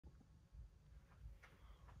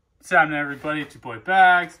What's happening, everybody? It's your boy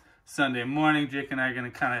Bags. Sunday morning, Jake and I are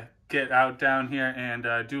going to kind of get out down here and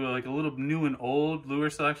do a little new and old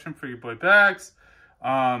lure selection for your boy Bags.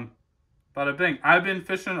 Bada bing. I've been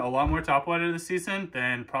fishing a lot more topwater this season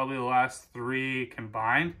than probably the last 3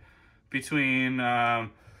 combined. Between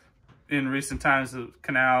in recent times, the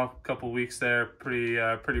canal, a couple weeks there, pretty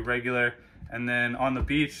regular, and then on the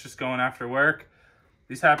beach, just going after work.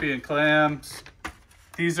 These Happy and Clams.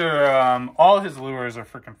 These are, all his lures are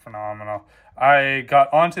freaking phenomenal. I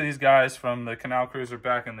got onto these guys from the Canal Cruiser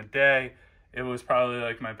back in the day. It was probably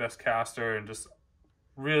like my best caster and just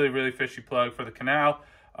really fishy plug for the canal.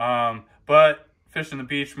 But fishing the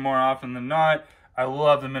beach more often than not. I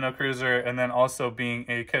love the Minnow Cruiser, and then also being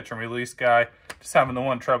a catch and release guy, just having the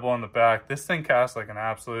one treble on the back. This thing casts like an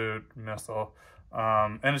absolute missile.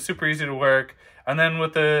 And it's super easy to work. And then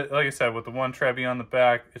with the, like I said, with the one trebby on the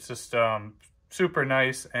back, it's just, super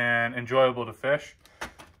nice and enjoyable to fish.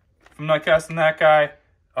 If I'm not casting that guy,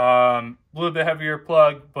 a little bit heavier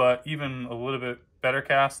plug, but even a little bit better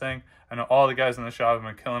casting. I know all the guys in the shop have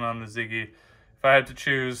been killing on the Ziggy. If I had to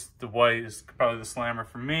choose, the white is probably the slammer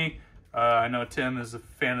for me. I know Tim is a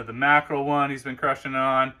fan of the mackerel one. He's been crushing it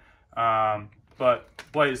on, but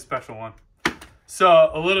white is a special one. So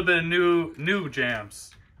a little bit of new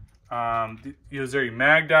jams. The Yozuri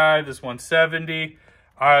Mag Dive, this 170.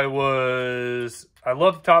 I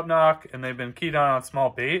love the top knock, and they've been keyed on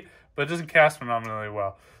small bait, but it doesn't cast phenomenally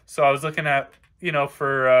well. So I was looking at,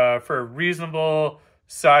 for a reasonable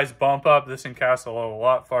size bump up, this can cast a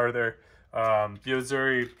lot farther.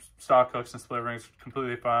 Yozuri stock hooks and split rings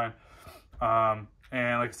completely fine. And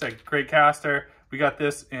like I said, great caster. We got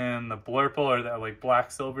this in the Blurple, or that like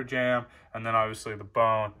black silver jam, and then obviously the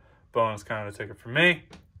bone. Bone is kind of the ticket for me.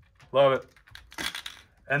 Love it.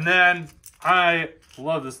 And then I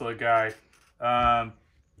love this little guy.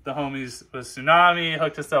 The homies with Tsunami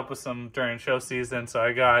hooked us up with some during show season, so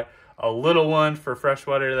I got a little one for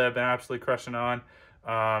freshwater that I've been absolutely crushing on.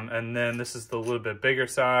 And then this is the little bit bigger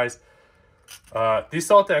size. These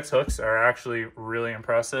Saltex hooks are actually really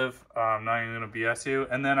impressive. I'm not even gonna BS you.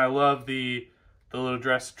 And then I love the little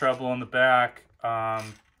dress treble on the back.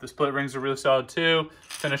 The split rings are really solid too.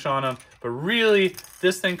 Finish on them, but really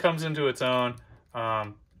this thing comes into its own.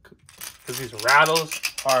 Because these rattles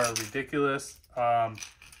are ridiculous.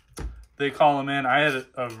 They call them in. I had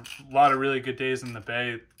a lot of really good days in the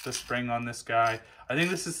bay this spring on this guy. I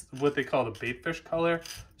think this is what they call the baitfish color.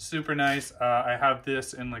 Super nice. I have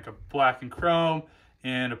this in like a black and chrome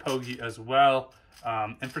and a pogey as well.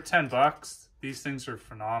 And for 10 bucks, these things are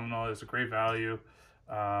phenomenal. It's a great value.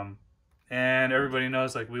 And everybody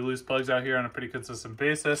knows, like, we lose plugs out here on a pretty consistent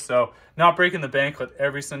basis. So not breaking the bank with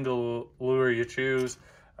every single lure you choose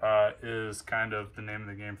is kind of the name of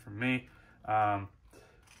the game for me.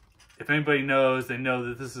 If anybody knows, they know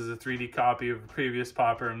that this is a 3D copy of a previous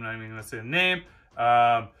popper. I'm not even going to say the name.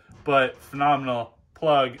 But phenomenal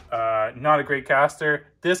plug. Not a great caster.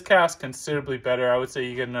 This casts considerably better. I would say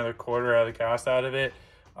you get another quarter out of the cast out of it.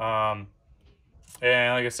 And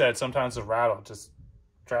like I said, sometimes the rattle just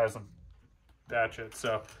drives them batshit.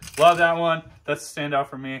 So love that one. That's a standout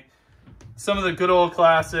for me. Some of the good old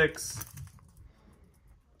classics.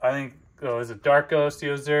 I think, is it Dark Ghost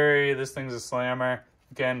Yozuri? This thing's a slammer.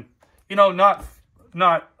 Again, not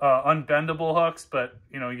unbendable hooks, but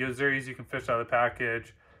Yozuris you can fish out of the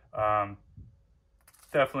package.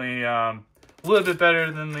 Definitely a little bit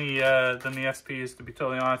better than the SPs, to be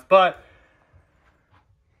totally honest. But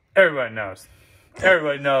everybody knows.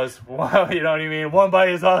 Everybody knows. Wow, you know what I mean? One bite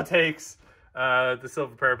is all it takes. The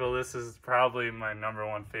silver purple. This is probably my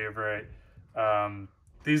 #1 favorite.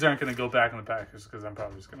 These aren't going to go back in the package because I'm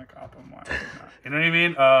probably just going to cop them. Why not? You know what I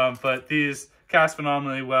mean? But these cast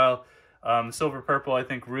phenomenally well. Silver purple, I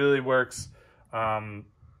think, really works on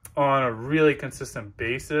a really consistent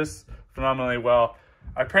basis phenomenally well.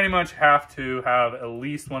 I pretty much have to have at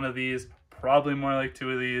least one of these, probably more like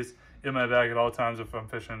 2 of these, in my bag at all times if I'm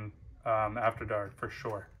fishing after dark, for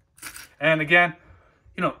sure. And again,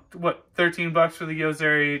 what, 13 bucks for the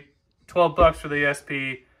Yozuri, 12 bucks for the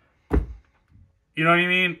SP. You know what I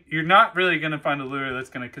mean? You're not really going to find a lure that's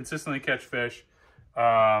going to consistently catch fish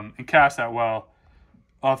and cast that well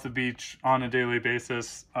off the beach on a daily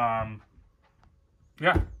basis.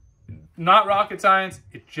 Yeah, not rocket science.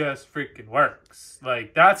 It just freaking works.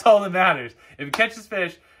 Like, that's all that matters. If it catches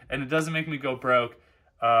fish and it doesn't make me go broke,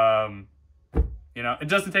 it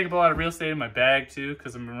doesn't take up a lot of real estate in my bag too,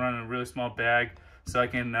 because I'm running a really small bag, so I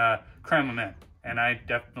can cram them in, and I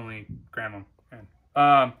definitely cram them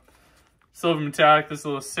in. Silver metallic, this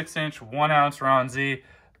little 6-inch 1-ounce Ron Z.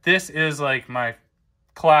 This is like my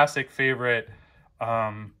classic favorite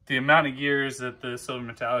the amount of years that the silver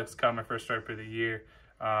metallics caught my first striper of the year.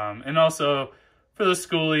 And also for the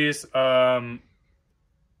schoolies,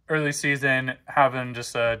 early season, having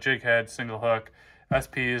just a jig head, single hook,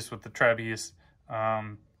 SPs with the trebbies,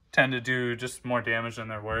 tend to do just more damage than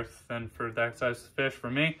they're worth than for that size fish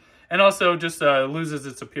for me. And also just loses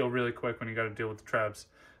its appeal really quick when you got to deal with the trebs.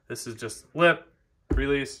 This is just lip,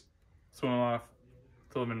 release, swim off,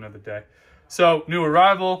 till the end of the day. So new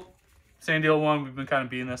arrival, sand eel one. We've been kind of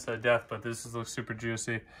beating this to death, but this looks super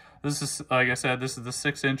juicy. This is, like I said, this is the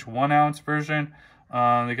 6-inch 1 ounce version.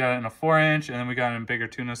 They got it in a 4-inch, and then we got it in bigger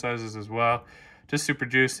tuna sizes as well. Just super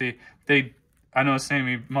juicy. I know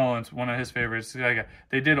Sammy Mullins, one of his favorites. They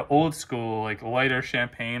did an old school, like lighter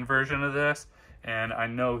champagne version of this, and I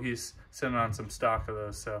know he's sitting on some stock of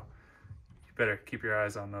those, so you better keep your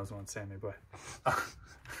eyes on those ones, Sammy boy.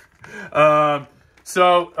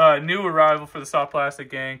 New arrival for the soft plastic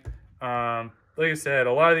gang. Like I said,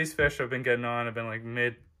 a lot of these fish I've been getting on have been like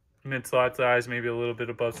mid slot size, maybe a little bit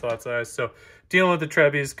above slot size. So dealing with the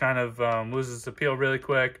trebbies kind of loses its appeal really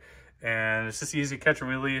quick, and it's just easy catch and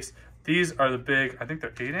release. These are the big, I think they're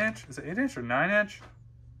 8-inch. Is it 8-inch or 9-inch?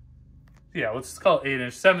 Yeah, let's just call it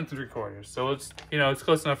 8-inch, 7 3/4. So it's, it's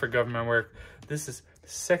close enough for government work. This is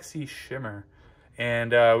Sexy Shimmer.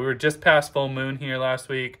 And we were just past full moon here last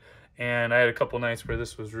week, and I had a couple nights where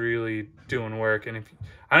this was really doing work. And I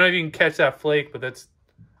don't know if you can catch that flake, but that's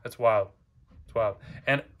wild. It's wild.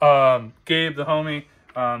 And Gabe, the homie,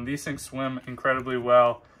 these things swim incredibly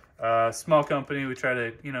well. Small company, we try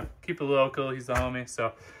to, keep it local. He's the homie.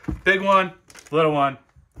 So big one, little one.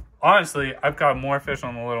 Honestly, I've got more fish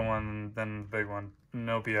on the little one than the big one.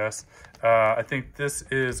 No BS. I think this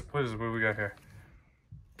is, what do we got here?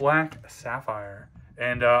 Black Sapphire.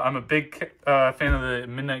 And I'm a big fan of the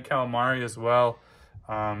Midnight Calamari as well.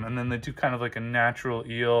 And then they do kind of like a natural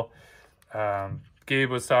eel.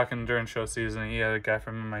 Gabe was talking during show season. He had a guy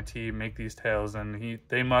from MIT make these tails, and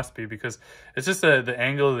they must be, because it's just the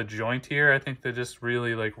angle of the joint here. I think they just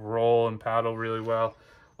really like roll and paddle really well.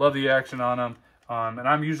 Love the action on them. And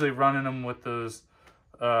I'm usually running them with those,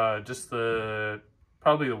 probably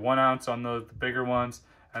the 1 ounce on the bigger ones.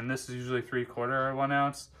 And this is usually 3/4 or 1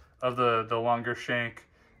 ounce of the longer shank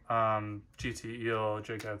GT eel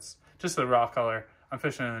jig heads. Just the raw color. I'm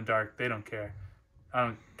fishing in the dark. They don't care. I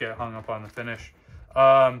don't get hung up on the finish.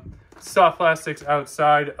 Soft plastics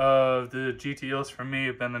outside of the GT eels for me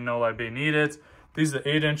have been the No Lie Bait Needed. These are the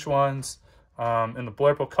 8-inch ones in the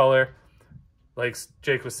blurple color. Like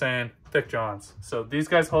Jake was saying, thick johns. So these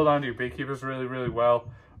guys hold on to your bait keepers really, really well.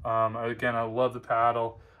 Again, I love the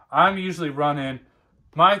paddle. I'm usually running,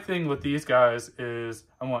 my thing with these guys is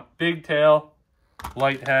I want big tail,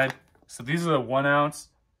 light head. So these are the 1 ounce.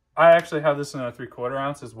 I actually have this in a 3/4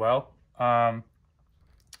 ounce as well.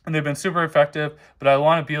 And they've been super effective, but I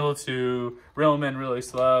want to be able to reel them in really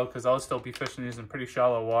slow, because I'll still be fishing these in pretty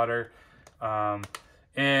shallow water.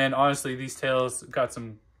 And honestly, these tails got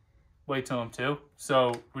some weight to them too.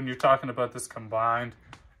 So when you're talking about this combined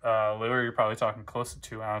lure, you're probably talking close to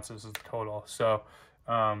 2 ounces of total. So,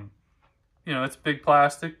 it's big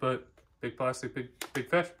plastic, but big plastic, big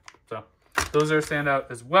fish. So those are a standout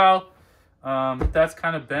as well. That's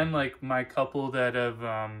kind of been like my couple that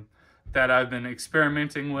I've been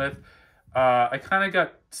experimenting with. I kind of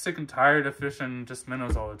got sick and tired of fishing just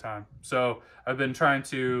minnows all the time. So I've been trying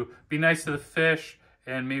to be nice to the fish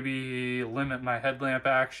and maybe limit my headlamp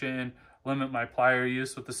action, limit my plier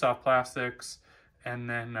use with the soft plastics. And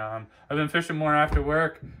then I've been fishing more after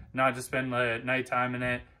work, not just spend my nighttime in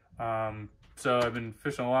it. So I've been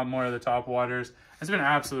fishing a lot more of the top waters. It's been an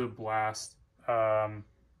absolute blast. Not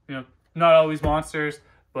always monsters,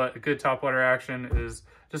 but a good topwater action is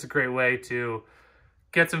just a great way to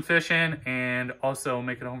get some fish in and also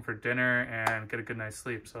make it home for dinner and get a good night's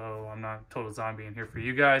sleep. So I'm not a total zombie in here for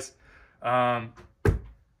you guys.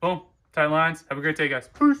 Boom, tight lines. Have a great day, guys.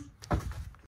 Peace.